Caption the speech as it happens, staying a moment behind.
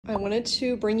I wanted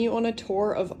to bring you on a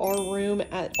tour of our room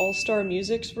at All Star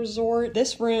Music's resort.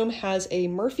 This room has a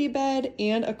Murphy bed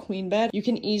and a queen bed. You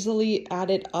can easily add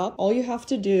it up. All you have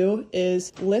to do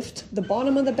is lift the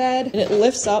bottom of the bed and it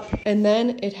lifts up, and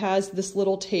then it has this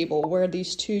little table where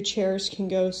these two chairs can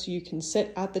go so you can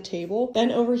sit at the table. Then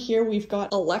over here we've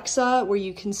got Alexa, where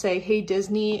you can say "Hey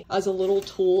Disney" as a little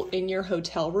tool in your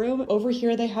hotel room. Over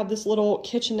here they have this little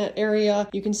kitchenette area.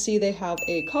 You can see they have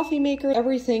a coffee maker,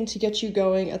 everything to get you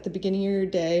going at the beginning of your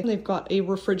day. They've got a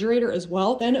refrigerator as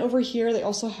well. Then over here they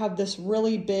also have this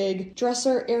really big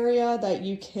dresser area that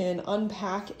you can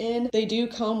unpack in. They do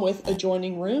come with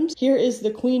adjoining rooms. Here is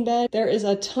the queen bed. There is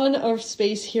a ton of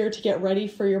space here to get ready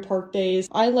for your park days.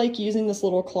 I like using this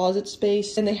little closet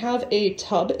space, and they have a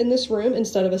tub in this room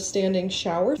instead of a standing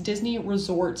shower. Disney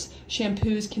Resorts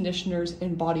shampoos, conditioners,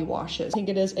 and body washes. I think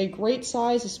it is a great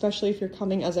size, especially if you're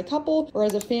coming as a couple or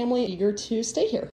as a family eager to stay here.